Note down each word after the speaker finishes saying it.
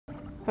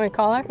Want to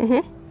call her?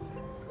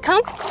 Mm-hmm.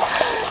 Come.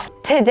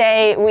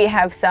 Today we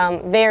have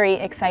some very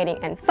exciting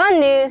and fun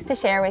news to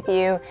share with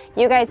you.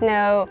 You guys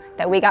know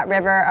that we got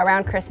River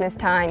around Christmas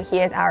time. He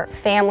is our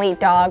family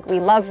dog. We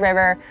love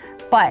River,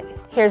 but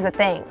here's the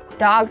thing.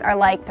 Dogs are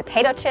like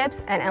potato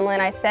chips, and Emily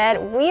and I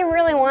said we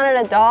really wanted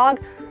a dog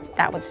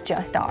that was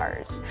just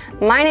ours.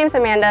 My name's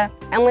Amanda.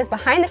 Emily's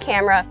behind the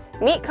camera.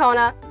 Meet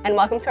Kona, and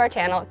welcome to our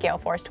channel, Gale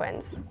Force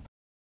Twins.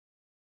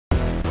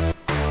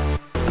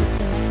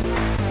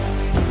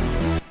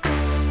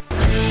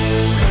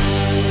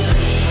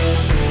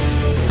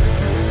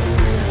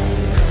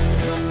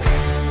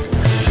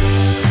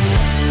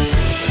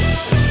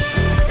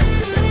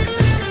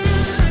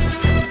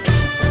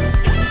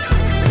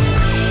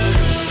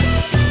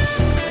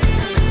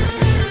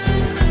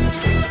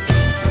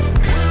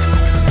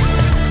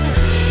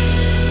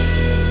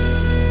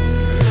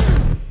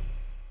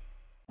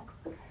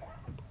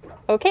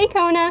 Okay,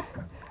 Kona,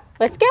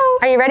 let's go.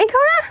 Are you ready,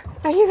 Kona?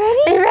 Are you ready?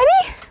 Are you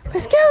ready?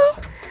 Let's go.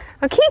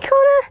 Okay,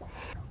 Kona.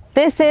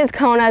 This is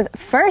Kona's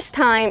first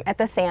time at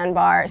the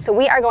Sandbar, so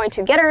we are going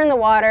to get her in the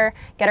water,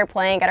 get her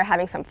playing, get her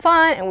having some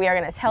fun, and we are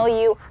going to tell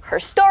you her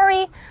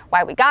story,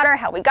 why we got her,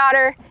 how we got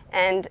her,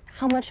 and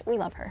how much we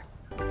love her.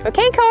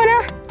 Okay,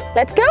 Kona,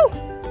 let's go.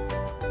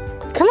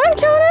 Come on,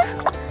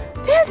 Kona.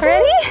 That's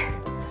ready?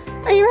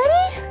 Are you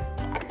ready?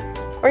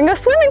 We're gonna go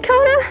swimming,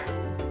 Kona.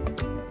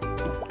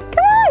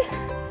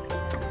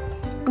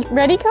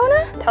 Ready,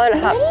 Kona? Tell her to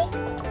hop. Ready?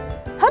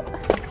 Hop.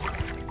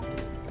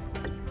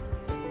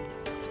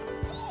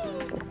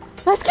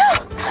 Let's go.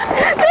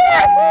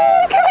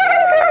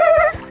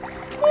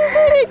 You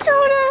did it,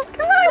 Kona.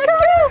 Come on, let's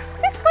go.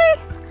 This way.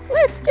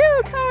 Let's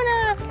go, Kona.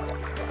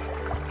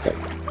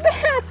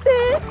 That's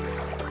it.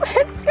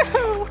 Let's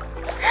go.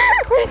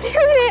 We're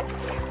doing it.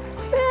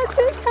 That's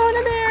it,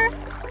 Kona there.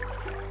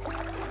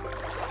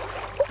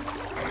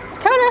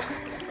 Kona.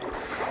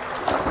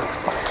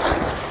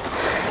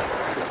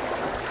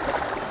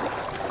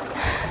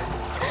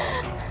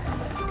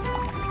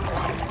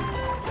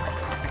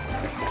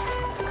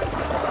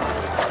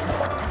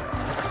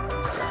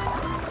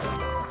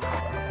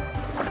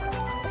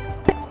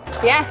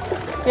 Yeah.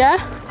 Yeah?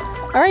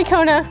 All right,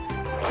 Kona.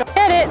 Go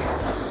get it.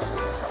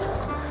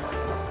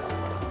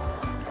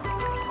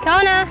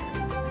 Kona,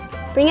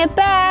 bring it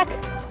back.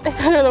 It's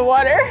under the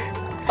water.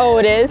 Oh,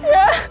 it is?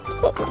 Yeah.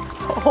 Oh, there's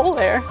a hole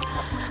there.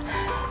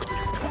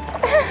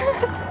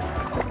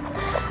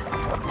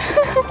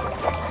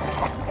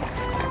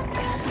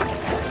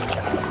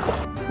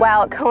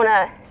 While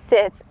Kona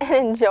sits and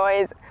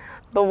enjoys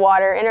the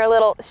water in her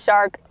little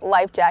shark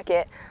life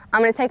jacket,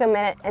 I'm gonna take a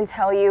minute and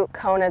tell you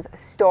Kona's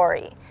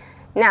story.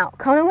 Now,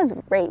 Kona was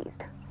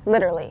raised,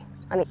 literally,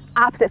 on the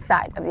opposite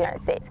side of the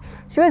United States.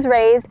 She was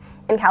raised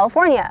in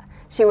California.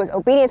 She was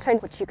obedience trained,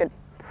 which you could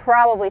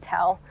probably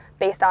tell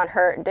based on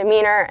her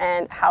demeanor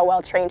and how well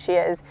trained she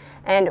is.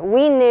 And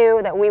we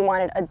knew that we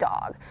wanted a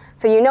dog.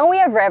 So you know we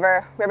have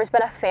River. River's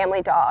been a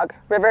family dog.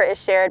 River is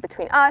shared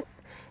between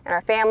us and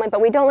our family,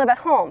 but we don't live at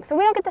home, so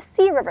we don't get to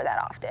see River that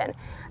often.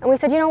 And we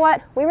said, you know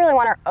what? We really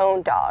want our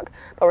own dog,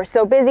 but we're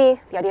so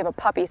busy, the idea of a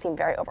puppy seemed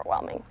very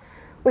overwhelming.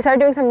 We started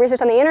doing some research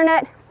on the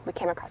internet. We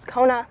came across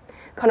Kona.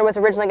 Kona was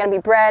originally going to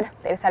be bred.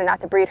 They decided not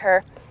to breed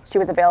her. She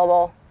was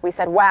available. We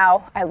said,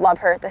 wow, I love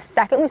her. The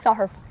second we saw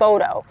her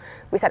photo,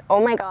 we said,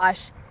 oh my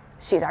gosh,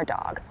 she's our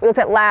dog. We looked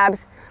at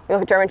labs, we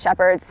looked at German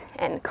Shepards,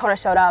 and Kona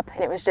showed up,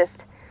 and it was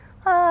just,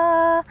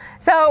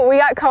 So we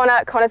got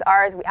Kona. Kona's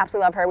ours. We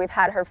absolutely love her. We've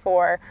had her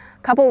for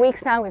a couple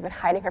weeks now. We've been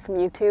hiding her from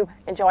YouTube,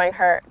 enjoying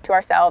her to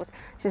ourselves.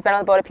 She's been on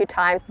the boat a few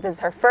times, but this is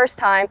her first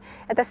time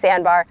at the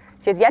Sandbar.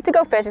 She has yet to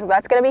go fishing, so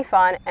that's going to be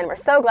fun, and we're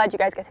so glad you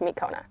guys get to meet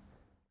Kona.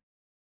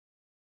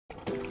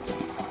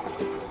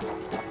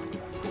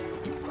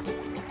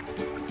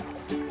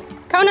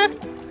 Kona,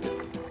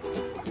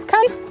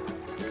 come.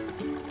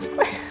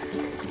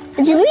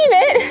 Did you leave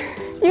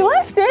it? You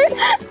left it.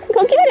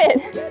 Go get it.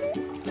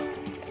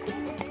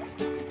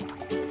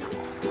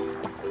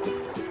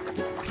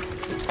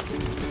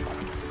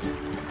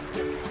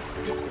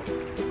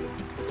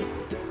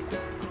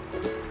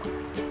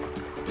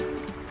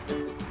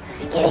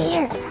 Get it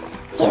here.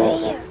 Get it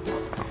here.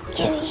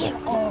 Get it here.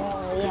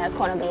 Oh, yeah,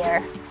 Kona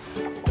bear.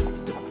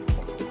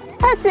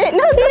 That's it.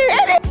 No, get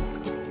it.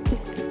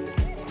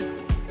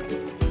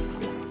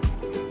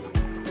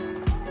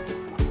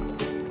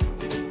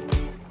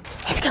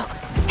 Let's go.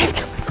 Let's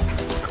go.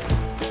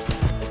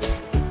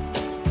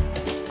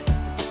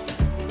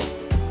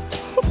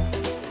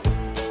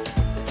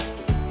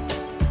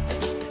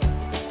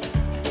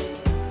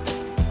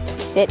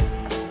 Sit.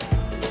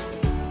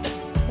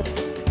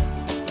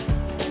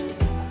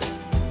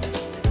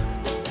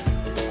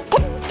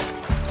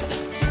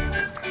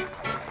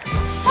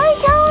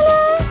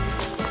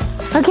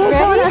 Okay,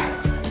 ready? Kona.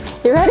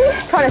 You ready?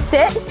 Kona,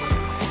 sit.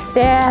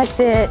 That's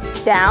it.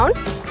 Down.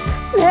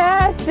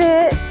 That's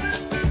it.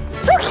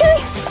 Okay.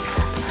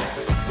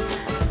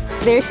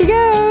 There she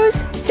goes.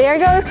 There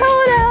goes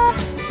Kona.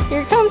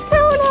 Here comes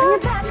Kona. Bring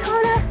it back,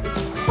 Kona.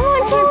 Come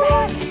on, get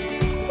back.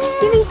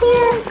 Give me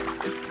here.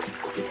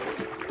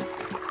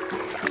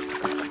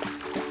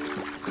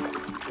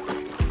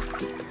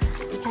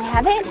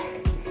 have it?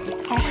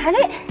 Can I have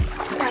it?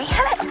 Can I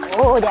have it?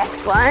 Oh, that's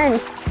fun.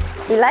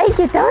 You like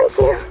it, don't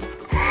you?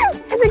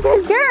 That's a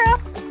good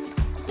girl.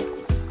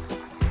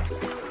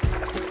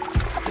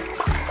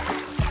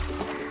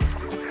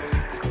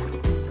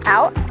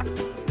 Out.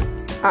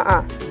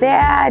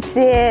 That's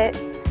it.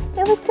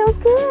 That was so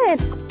good.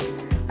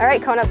 All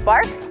right, Kona,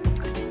 bark.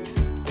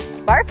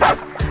 Bark.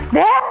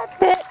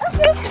 That's it.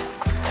 Okay.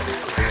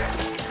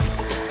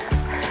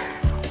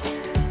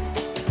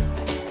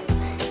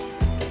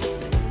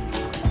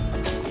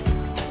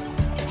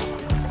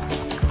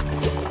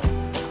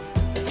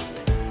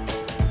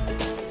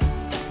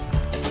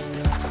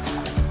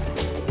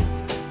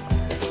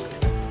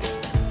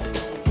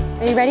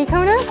 Are you ready,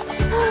 Kona?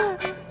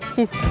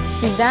 She's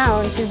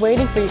down. She's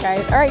waiting for you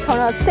guys. All right,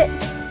 Kona, let's sit.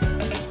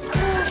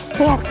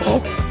 That's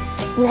it.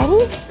 You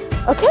ready?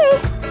 Okay.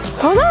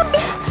 Hold up.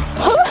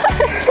 Hold up.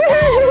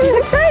 She's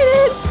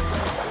excited.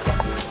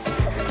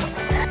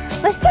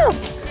 Let's go.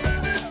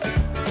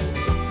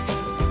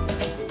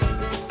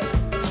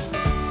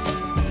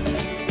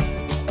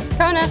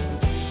 Kona.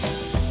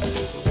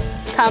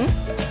 Come.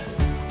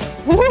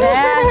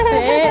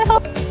 That's it.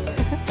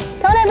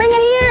 Kona, bring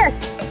it here.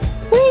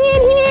 Bring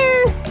it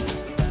here.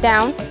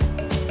 Down.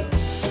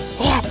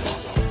 That's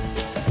it.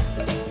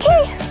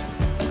 Okay.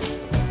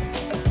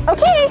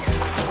 Okay.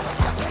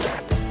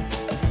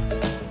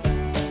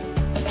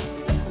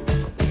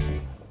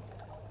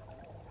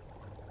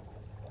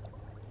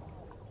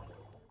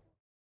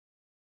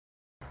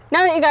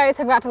 Now that you guys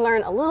have got to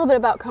learn a little bit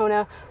about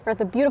Kona, we're at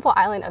the beautiful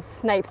island of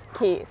Snipes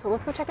Key. So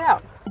let's go check it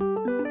out.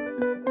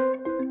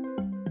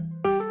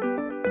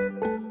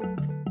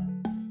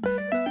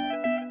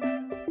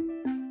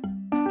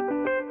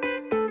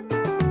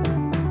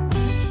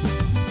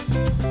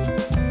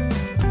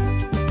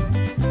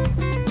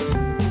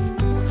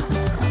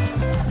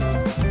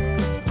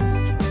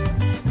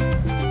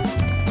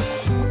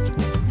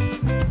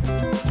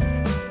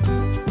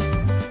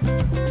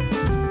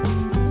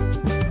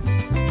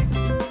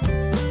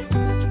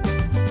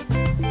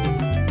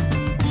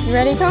 You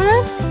ready,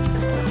 Kona?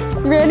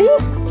 You ready?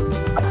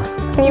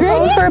 Can you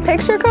pose for a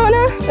picture,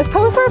 Kona? Let's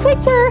pose for a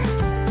picture.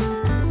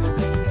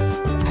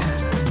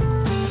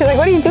 She's like,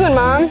 what are you doing,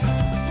 Mom?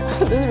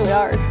 This is really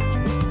hard.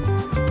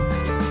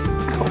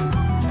 Ow.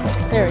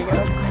 There we go.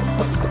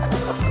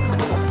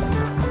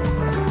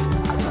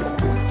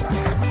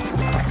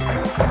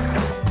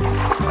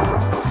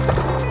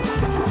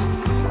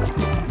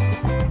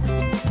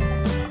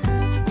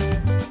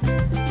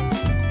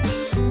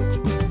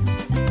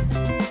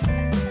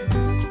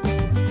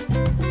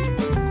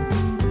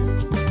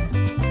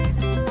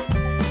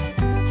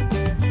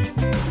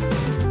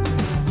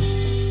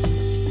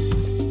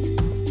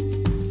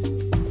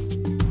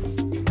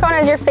 Kona,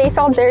 is your face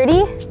all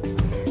dirty?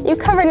 Are you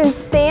covered in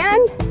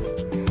sand?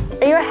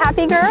 Are you a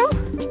happy girl?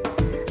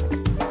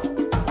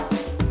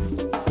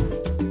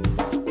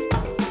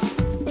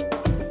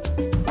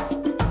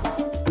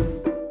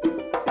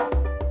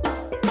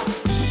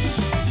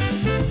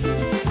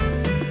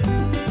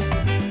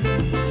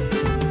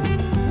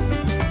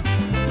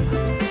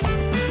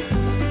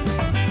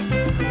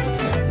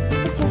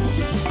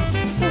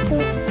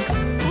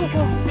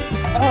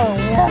 Oh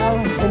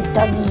yeah, big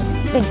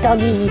doggy, big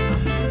doggy.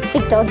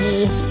 Big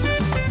doggy.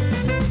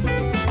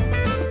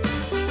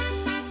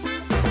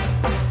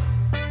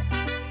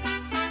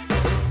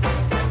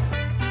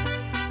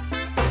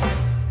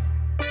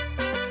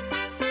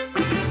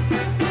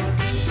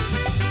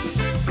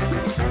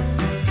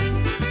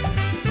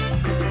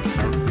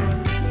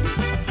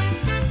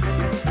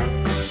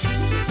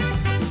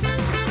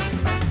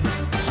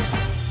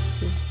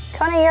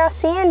 Kona, you're all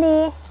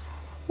sandy.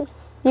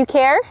 You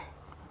care?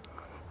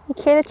 You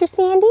care that you're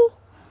sandy?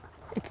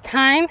 It's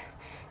time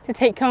to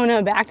take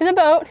Kona back to the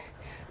boat.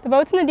 The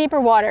boat's in the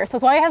deeper water, so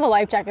that's why I have the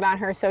life jacket on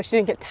her so she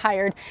didn't get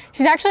tired.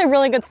 She's actually a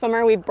really good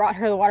swimmer. We've brought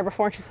her to the water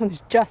before and she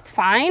swims just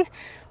fine,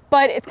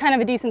 but it's kind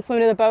of a decent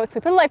swim to the boat, so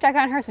we put a life jacket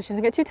on her so she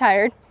doesn't get too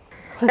tired.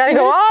 Gotta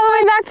go all the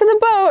way back to the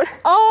boat,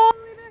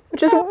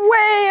 which is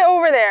way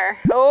over there.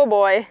 Oh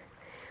boy.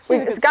 We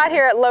got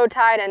here at low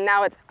tide and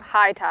now it's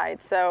high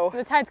tide, so.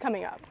 The tide's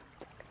coming up.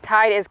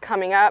 Tide is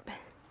coming up.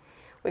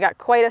 We got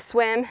quite a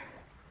swim,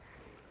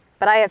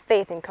 but I have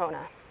faith in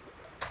Kona.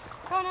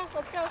 Kona,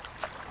 let's go.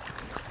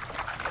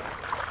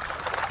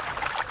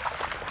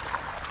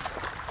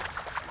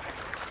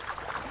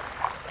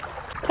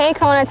 Okay,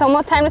 Kona, it's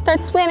almost time to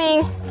start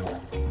swimming.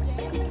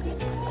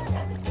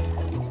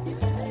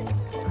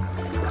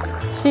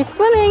 She's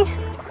swimming.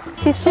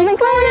 She's swimming,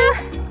 Kona.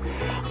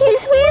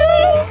 She's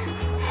swimming.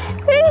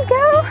 There you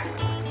go.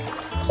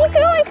 Keep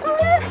going,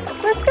 Kona.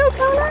 Let's go,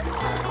 Kona.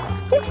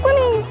 Keep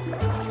swimming.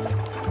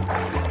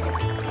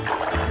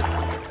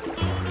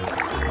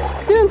 She's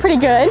doing pretty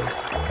good.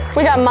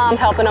 We got Mom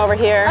helping over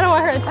here. I don't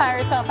want her to tire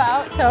herself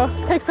out, so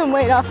take some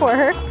weight off for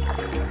her.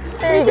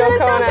 There you go,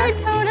 Kona. So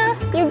good, Kona.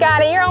 You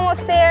got it. You're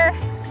almost there.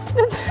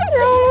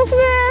 You're almost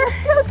there.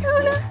 Let's go,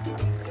 Kona.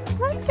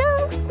 Let's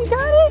go. You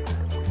got it.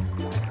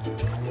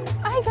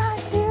 I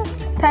got you.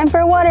 Time for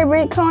a water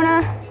break,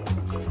 Kona.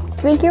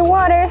 Drink your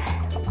water.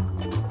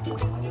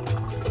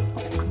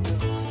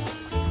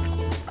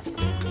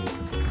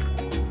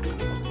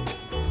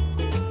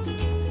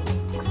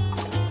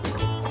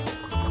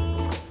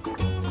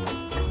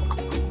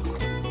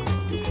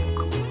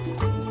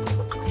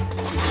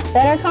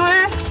 Better,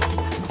 Kona?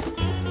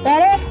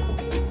 Better?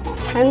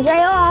 Time to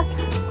dry off.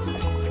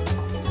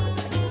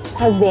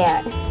 How's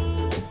that?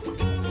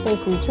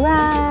 Nice and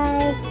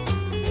dry.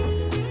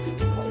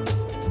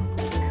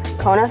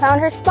 Kona found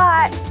her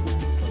spot,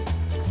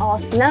 all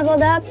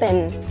snuggled up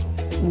and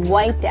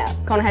wiped out.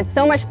 Kona had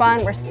so much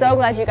fun. We're so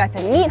glad you got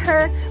to meet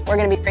her. We're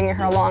gonna be bringing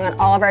her along on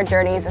all of our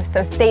journeys,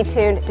 so stay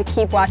tuned to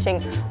keep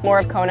watching more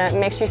of Kona.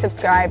 Make sure you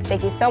subscribe.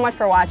 Thank you so much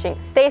for watching.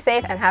 Stay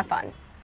safe and have fun.